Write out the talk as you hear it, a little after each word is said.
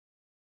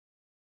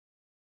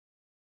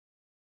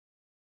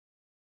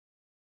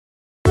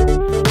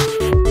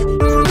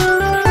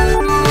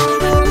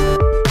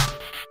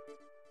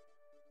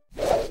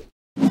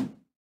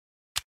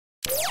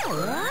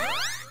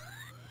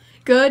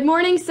Good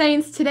morning,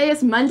 Saints. Today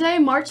is Monday,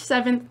 March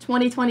 7th,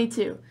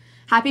 2022.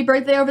 Happy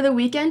birthday over the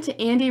weekend to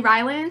Andy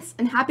Rylance,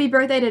 and happy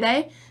birthday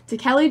today to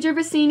Kelly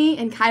Gervasini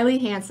and Kylie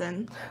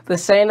Hansen. The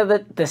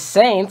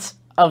saints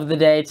of the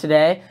day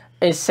today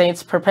is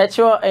Saints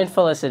Perpetua and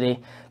Felicity.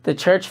 The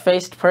church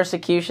faced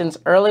persecutions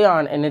early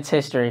on in its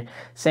history.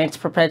 Saints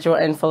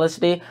Perpetua and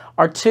Felicity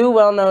are two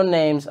well-known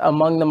names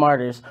among the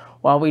martyrs.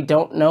 While we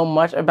don't know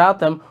much about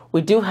them,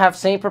 we do have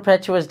Saint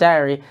Perpetua's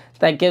diary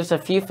that gives a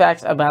few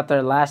facts about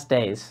their last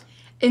days.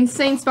 In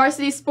Saints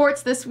varsity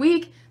sports this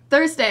week,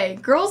 Thursday,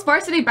 girls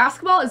varsity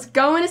basketball is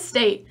going to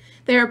state.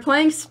 They are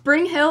playing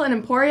Spring Hill and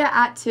Emporia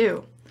at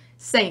 2.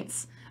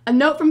 Saints, a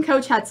note from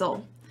Coach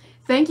Hetzel.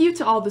 Thank you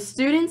to all the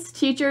students,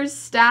 teachers,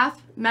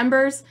 staff,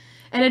 members,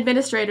 and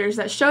administrators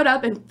that showed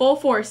up in full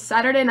force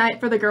Saturday night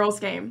for the girls'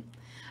 game.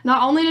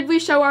 Not only did we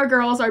show our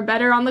girls are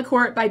better on the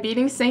court by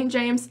beating St.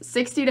 James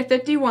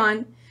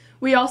 60-51,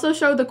 we also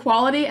showed the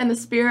quality and the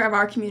spirit of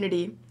our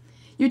community.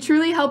 You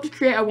truly helped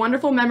create a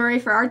wonderful memory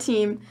for our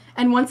team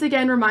and once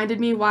again reminded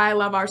me why I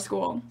love our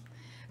school.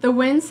 The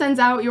win sends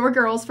out your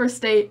girls for a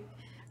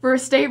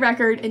state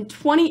record in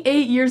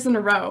 28 years in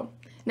a row.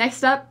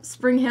 Next up,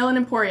 Spring Hill and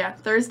Emporia,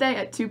 Thursday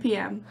at 2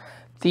 p.m.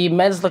 The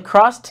men's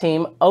lacrosse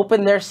team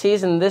opened their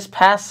season this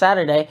past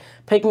Saturday,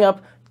 picking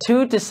up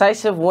 2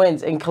 decisive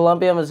wins in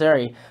Columbia,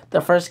 Missouri.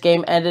 The first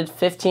game ended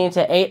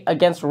 15-8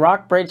 against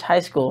Rockbridge High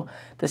School.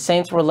 The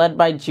Saints were led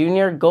by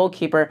junior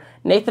goalkeeper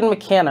Nathan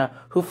McKenna,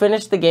 who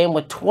finished the game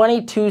with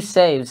 22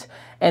 saves,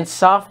 and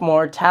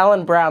sophomore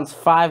Talon Brown's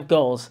 5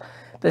 goals.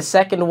 The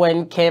second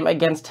win came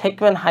against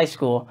Hickman High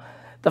School.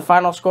 The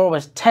final score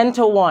was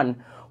 10-1,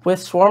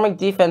 with swarming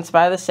defense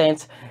by the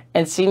Saints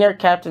and senior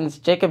captains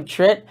Jacob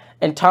Tritt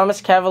and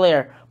Thomas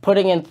Cavalier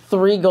putting in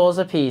 3 goals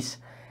apiece.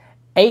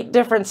 8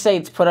 different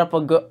Saints put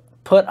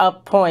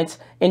up points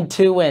in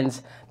 2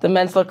 wins. The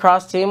men's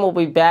lacrosse team will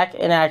be back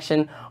in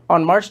action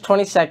on March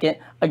 22nd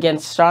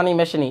against Shawnee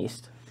Mission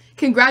East.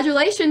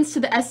 Congratulations to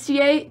the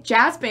STA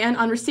Jazz Band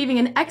on receiving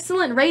an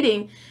excellent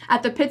rating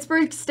at the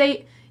Pittsburgh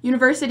State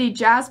University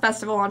Jazz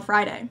Festival on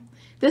Friday.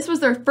 This was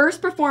their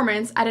first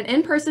performance at an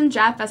in-person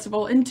jazz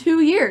festival in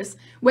 2 years.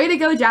 Way to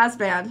go, Jazz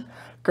Band.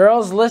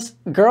 Girls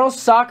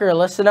soccer,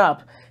 listen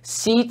up.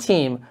 C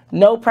team,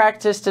 no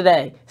practice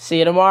today. See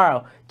you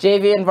tomorrow.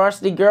 JV and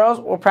varsity girls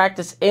will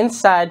practice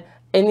inside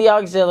in the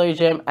auxiliary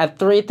gym at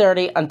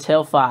 3:30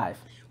 until 5.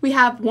 We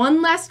have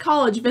one last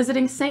college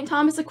visiting St.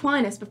 Thomas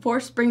Aquinas before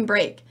spring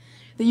break.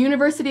 The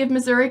University of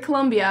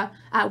Missouri-Columbia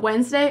at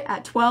Wednesday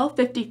at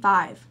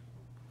 12:55.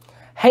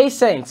 Hey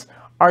Saints,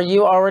 are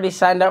you already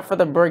signed up for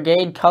the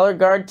Brigade Color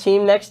Guard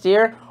team next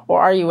year? Or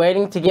are you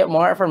waiting to get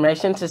more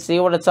information to see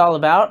what it's all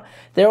about?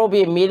 There will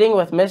be a meeting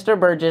with Mr.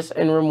 Burgess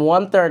in room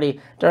 130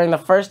 during the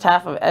first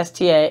half of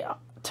STA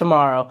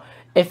tomorrow.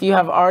 If you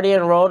have already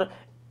enrolled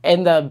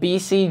in the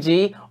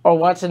BCG or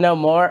want to know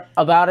more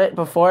about it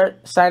before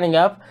signing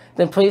up,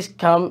 then please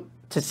come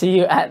to see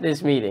you at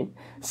this meeting.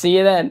 See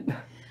you then.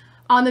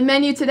 On the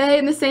menu today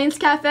in the Saints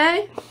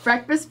Cafe,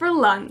 breakfast for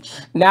lunch.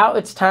 Now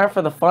it's time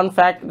for the fun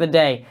fact of the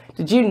day.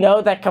 Did you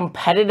know that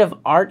competitive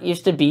art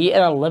used to be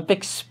an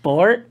Olympic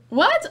sport?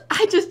 What?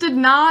 I just did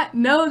not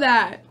know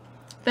that.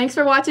 Thanks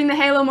for watching the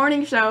Halo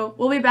Morning Show.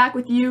 We'll be back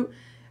with you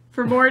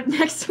for more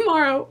next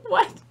tomorrow.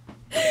 What?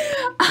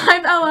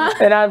 I'm Ella.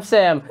 And I'm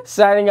Sam,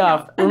 signing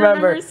off.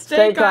 Remember,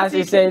 stay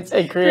classy, Saints,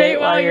 and create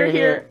while you're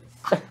here.